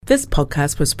This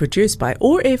podcast was produced by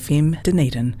OAR FM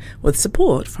Dunedin with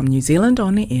support from New Zealand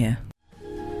On the Air.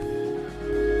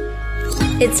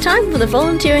 It's time for the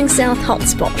Volunteering South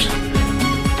Hotspot.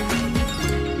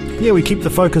 Yeah, we keep the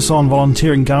focus on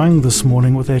volunteering going this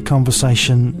morning with our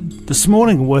conversation this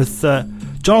morning with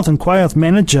Jonathan Cweorth,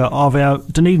 manager of our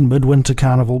Dunedin Midwinter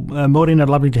Carnival. Morena,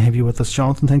 lovely to have you with us,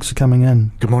 Jonathan. Thanks for coming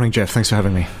in. Good morning, Jeff. Thanks for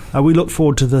having me. We look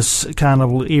forward to this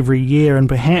carnival every year, and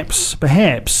perhaps,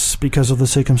 because of the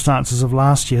circumstances of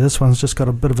last year, this one's just got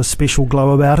a bit of a special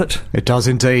glow about it. It does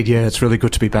indeed, yeah. It's really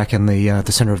good to be back in the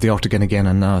centre of the octagon again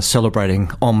and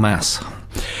celebrating en masse.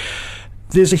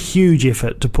 There's a huge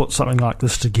effort to put something like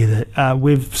this together.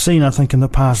 We've seen, I think, in the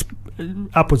past,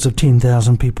 upwards of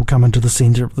 10,000 people come into the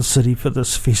centre of the city for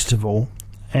this festival,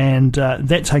 and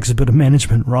that takes a bit of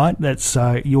management, right? That's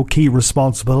your key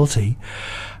responsibility.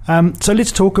 So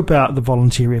let's talk about the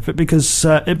volunteer effort, because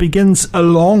it begins a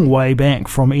long way back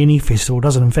from any festival,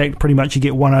 doesn't it? In fact, pretty much you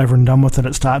get one over and done with and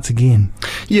it starts again.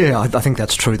 Yeah, I think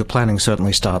that's true. The planning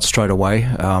certainly starts straight away.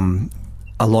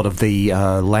 A lot of the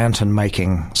lantern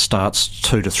making starts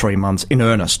 2 to 3 months, in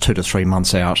earnest, 2 to 3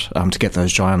 months out to get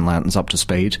those giant lanterns up to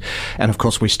speed. And of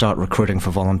course we start recruiting for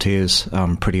volunteers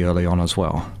pretty early on as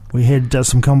well. We had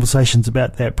some conversations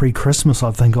about that pre-Christmas,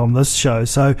 I think, on this show.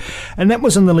 So, and that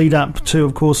was in the lead up to,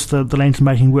 of course, the lantern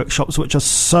making workshops, which are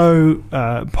so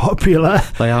popular.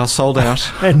 They are sold out.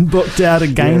 And booked out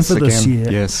again for this year.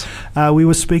 Yes. We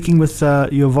were speaking with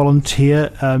your volunteer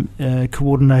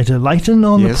coordinator, Leighton,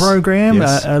 on the program,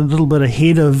 yes. A little bit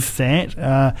ahead of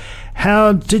that.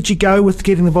 How did you go with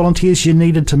getting the volunteers you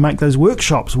needed to make those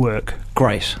workshops work?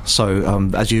 Great. So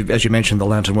as you mentioned, the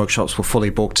lantern workshops were fully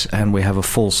booked, and we have a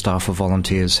full staff of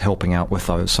volunteers helping out with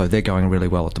those. So they're going really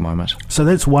well at the moment. So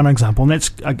that's one example, and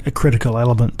that's a critical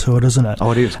element to it, isn't it?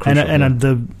 Oh, it is crucial. And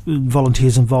the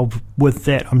volunteers involved with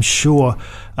that, I'm sure,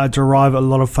 derive a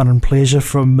lot of fun and pleasure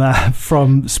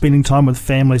from spending time with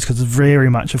families, because it's very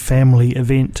much a family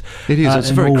event. It is.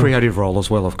 It's a very creative role as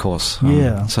well, of course.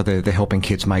 Yeah. So they're helping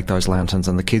kids make those lanterns,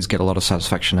 and the kids get a lot of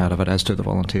satisfaction out of it, as do the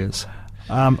volunteers.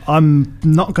 I'm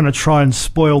not going to try and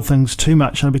spoil things too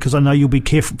much, because I know you'll be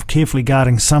carefully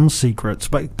guarding some secrets,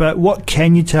 but what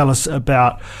can you tell us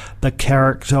about the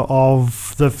character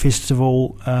of the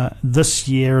festival this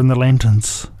year and the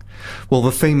lanterns? Well,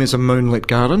 the theme is a moonlit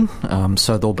garden,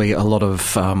 so there'll be a lot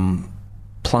of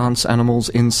plants, animals,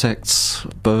 insects,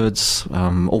 birds,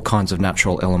 all kinds of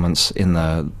natural elements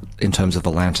in terms of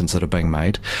the lanterns that are being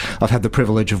made. I've had the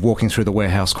privilege of walking through the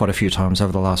warehouse quite a few times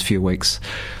over the last few weeks,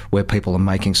 where people are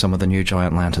making some of the new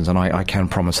giant lanterns, and I can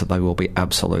promise that they will be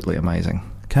absolutely amazing.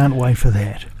 Can't wait for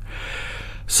that.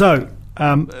 So,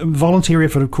 volunteer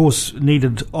effort, of course,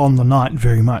 needed on the night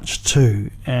very much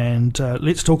too, and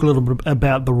let's talk a little bit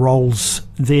about the roles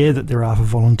that there are for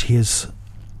volunteers.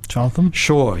 Jonathan?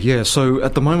 Sure, yeah. So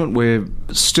at the moment we're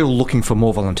still looking for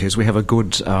more volunteers. We have a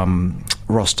good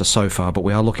roster so far, but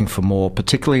we are looking for more,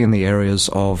 particularly in the areas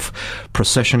of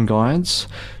procession guides,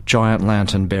 giant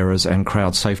lantern bearers, and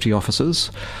crowd safety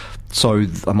officers. So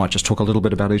I might just talk a little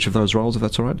bit about each of those roles, if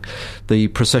that's all right. The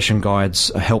procession guides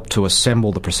help to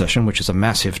assemble the procession, which is a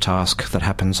massive task that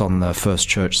happens on the first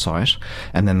church site,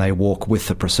 and then they walk with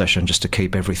the procession just to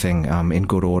keep everything in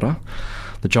good order.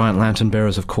 The giant lantern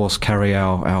bearers, of course, carry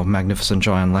our magnificent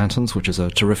giant lanterns, which is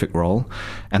a terrific role.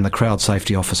 And the crowd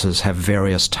safety officers have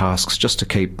various tasks just to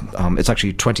keep... it's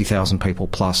actually 20,000 people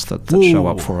plus that show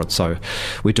up for it. So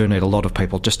we do need a lot of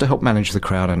people just to help manage the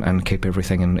crowd and keep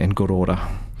everything in good order.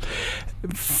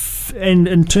 And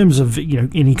in terms of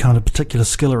any kind of particular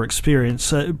skill or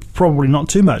experience, probably not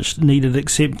too much needed,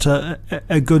 except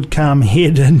a good calm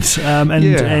head and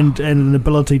an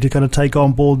ability to kind of take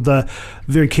on board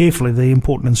very carefully the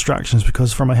important instructions,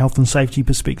 because from a health and safety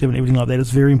perspective and everything like that, it's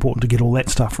very important to get all that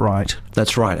stuff right.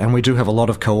 That's right, and we do have a lot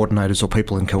of coordinators or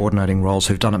people in coordinating roles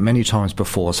who've done it many times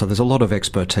before, so there's a lot of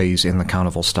expertise in the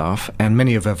carnival staff, and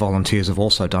many of our volunteers have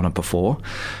also done it before.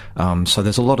 So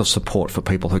there's a lot of support for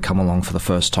people who come along for the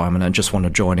first time and just want to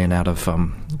join in out of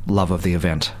love of the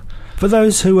event. For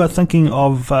those who are thinking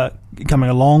of coming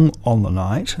along on the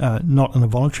night, not in a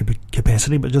voluntary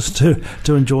capacity, but just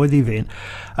to enjoy the event,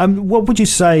 what would you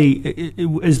say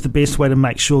is the best way to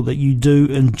make sure that you do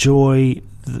enjoy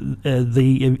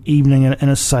the evening in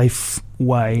a safe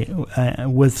way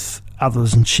with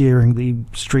others and sharing the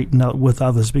street with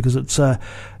others? Because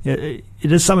it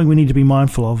is something we need to be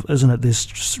mindful of, isn't it?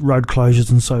 There's road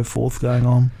closures and so forth going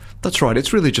on. That's right.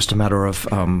 It's really just a matter of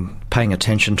paying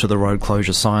attention to the road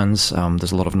closure signs.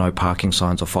 There's a lot of no parking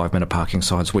signs or 5-minute parking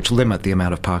signs which limit the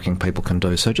amount of parking people can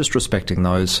do. So just respecting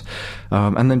those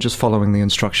and then just following the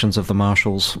instructions of the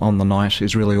marshals on the night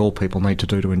is really all people need to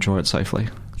do to enjoy it safely.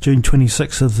 June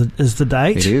 26th is the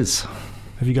date. It is.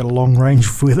 Have you got a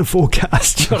long-range weather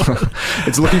forecast, Jonathan?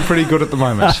 It's looking pretty good at the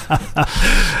moment.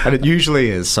 And it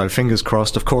usually is, so fingers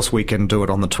crossed. Of course, we can do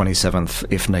it on the 27th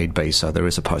if need be, so there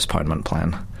is a postponement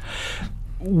plan.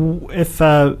 If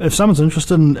someone's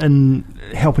interested in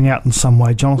helping out in some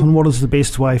way, Jonathan, what is the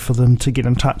best way for them to get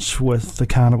in touch with the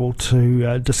carnival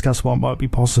to discuss what might be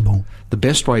possible? The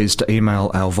best way is to email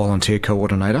our volunteer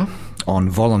coordinator on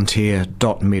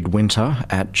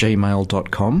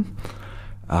volunteer.midwinter@gmail.com.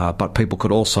 But people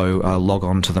could also log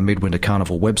on to the Midwinter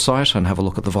Carnival website and have a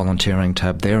look at the volunteering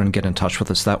tab there and get in touch with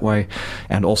us that way.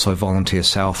 And also Volunteer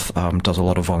South does a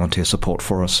lot of volunteer support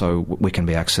for us, so we can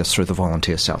be accessed through the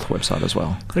Volunteer South website as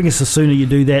well. I guess the sooner you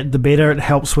do that, the better. It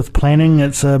helps with planning.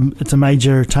 It's a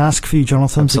major task for you,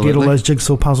 Jonathan, Absolutely. to get all those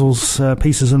jigsaw puzzles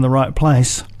pieces in the right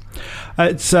place.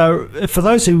 So for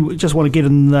those who just want to get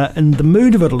in the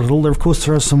mood of it a little, there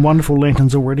are some wonderful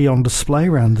lanterns already on display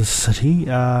around the city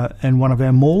in one of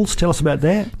our malls. Tell us about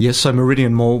that. Yes, so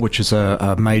Meridian Mall, which is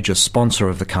a major sponsor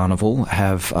of the carnival,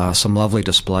 have some lovely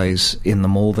displays in the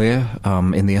mall there,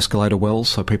 in the escalator wells,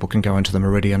 so people can go into the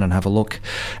Meridian and have a look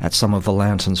at some of the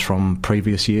lanterns from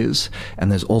previous years.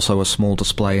 And there's also a small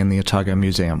display in the Otago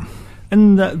Museum.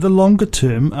 In the longer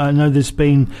term, I know there's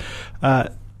been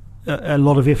a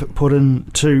lot of effort put in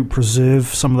to preserve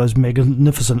some of those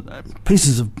magnificent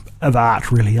pieces of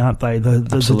art, really, aren't they?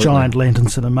 The giant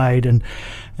lanterns that are made,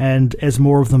 and as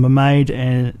more of them are made,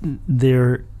 and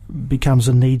there becomes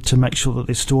a need to make sure that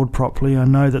they're stored properly. I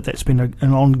know that that's been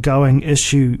an ongoing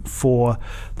issue for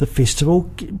the festival.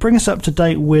 Bring us up to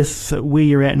date with where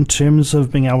you're at in terms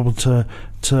of being able to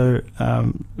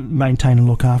maintain and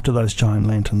look after those giant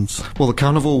lanterns. Well, the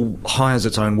carnival hires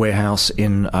its own warehouse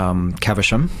in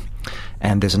Caversham,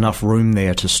 and there's enough room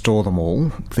there to store them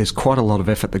all. There's quite a lot of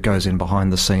effort that goes in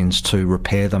behind the scenes to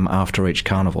repair them after each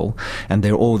carnival, and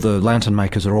the lantern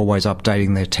makers are always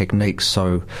updating their techniques,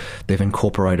 so they've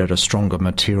incorporated a stronger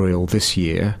material this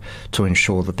year to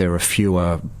ensure that there are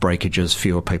fewer breakages,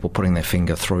 fewer people putting their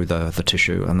finger through the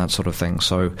tissue and that sort of thing.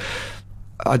 So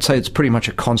I'd say it's pretty much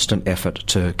a constant effort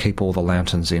to keep all the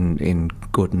lanterns in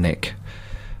good nick.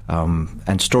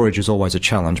 And storage is always a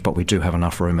challenge, but we do have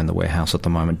enough room in the warehouse at the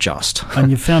moment, just. And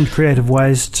you've found creative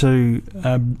ways to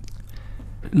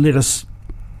let us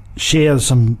share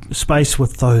some space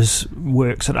with those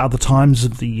works at other times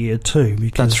of the year too.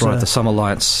 Because, that's right, the Summer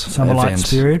Lights event,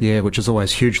 period. Yeah, which is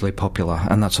always hugely popular,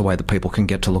 and that's a way that people can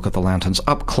get to look at the lanterns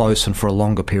up close and for a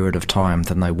longer period of time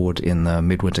than they would in the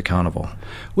Midwinter Carnival.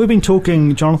 We've been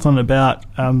talking, Jonathan, about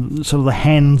sort of the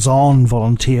hands-on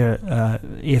volunteer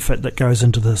effort that goes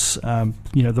into this,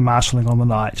 the marshalling on the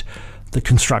night, the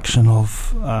construction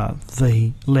of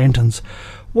the lanterns.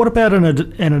 What about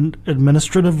an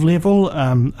administrative level?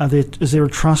 Is there a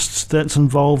trust that's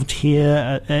involved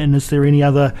here, and is there any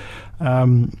other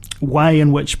way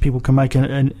in which people can make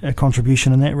a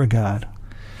contribution in that regard?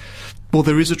 Well,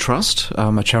 there is a trust,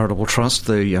 a charitable trust,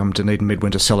 the Dunedin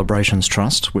Midwinter Celebrations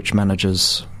Trust, which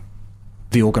manages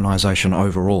the organisation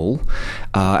overall,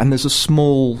 and there's a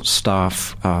small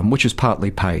staff which is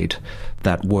partly paid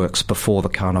that works before the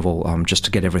carnival just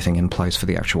to get everything in place for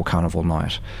the actual carnival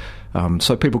night.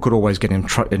 So people could always get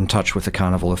in touch with the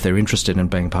carnival if they're interested in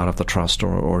being part of the trust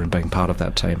or in being part of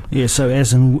that team. Yeah, so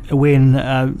as and when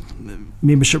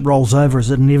membership rolls over, as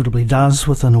it inevitably does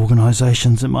within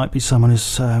organisations, it might be someone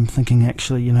who's thinking,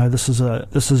 actually, this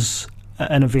is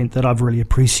an event that I've really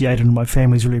appreciated and my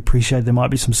family's really appreciated. There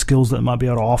might be some skills that it might be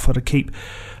able to offer to keep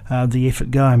the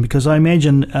effort going, because I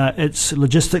imagine it's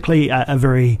logistically a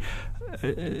very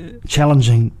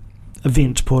challenging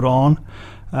event to put on.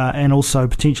 And also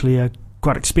potentially a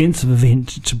quite expensive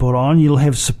event to put on. You'll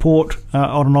have support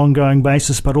on an ongoing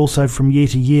basis, but also from year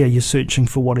to year you're searching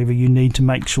for whatever you need to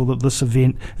make sure that this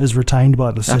event is retained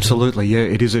by the city. Absolutely, yeah.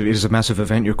 It is a massive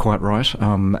event, you're quite right.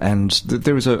 And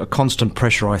there is a constant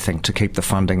pressure, I think, to keep the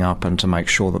funding up and to make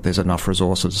sure that there's enough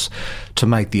resources to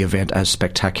make the event as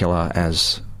spectacular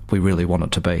as we really want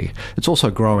it to be. It's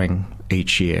also growing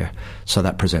each year, so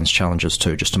that presents challenges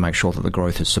too, just to make sure that the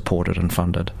growth is supported and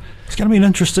funded. It's going to be an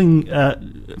interesting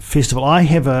festival. I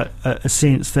have a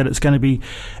sense that it's going to be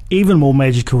even more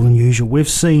magical than usual. We've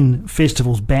seen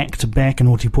festivals back to back in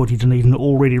Ōtepoti Dunedin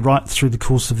already right through the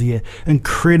course of the year,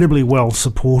 incredibly well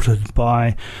supported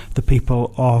by the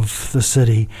people of the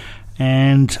city.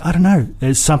 And I don't know,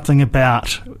 there's something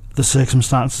about the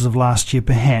circumstances of last year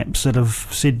perhaps that have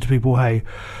said to people, hey,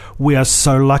 we are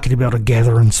so lucky to be able to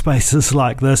gather in spaces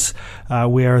like this.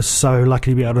 We are so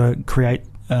lucky to be able to create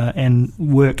and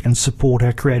work and support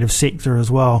our creative sector as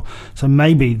well. So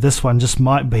maybe this one just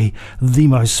might be the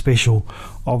most special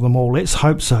of them all. Let's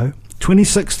hope so.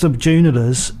 26th of June it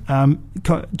is.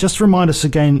 Just remind us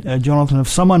again, Jonathan, if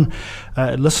someone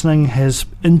listening has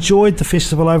enjoyed the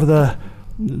festival over the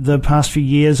past few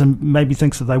years and maybe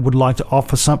thinks that they would like to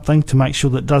offer something to make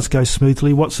sure that it does go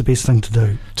smoothly, what's the best thing to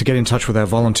do? To get in touch with our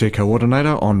volunteer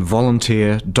coordinator on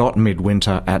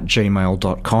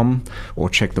volunteer.midwinter@gmail.com or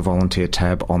check the volunteer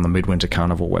tab on the Midwinter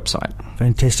Carnival website.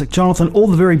 Fantastic. Jonathan, all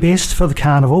the very best for the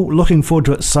carnival. Looking forward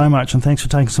to it so much, and thanks for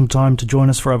taking some time to join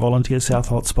us for our Volunteer South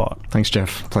Hotspot. Thanks,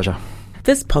 Jeff. Pleasure.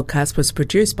 This podcast was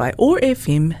produced by OAR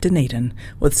FM Dunedin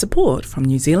with support from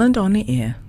New Zealand On the Air.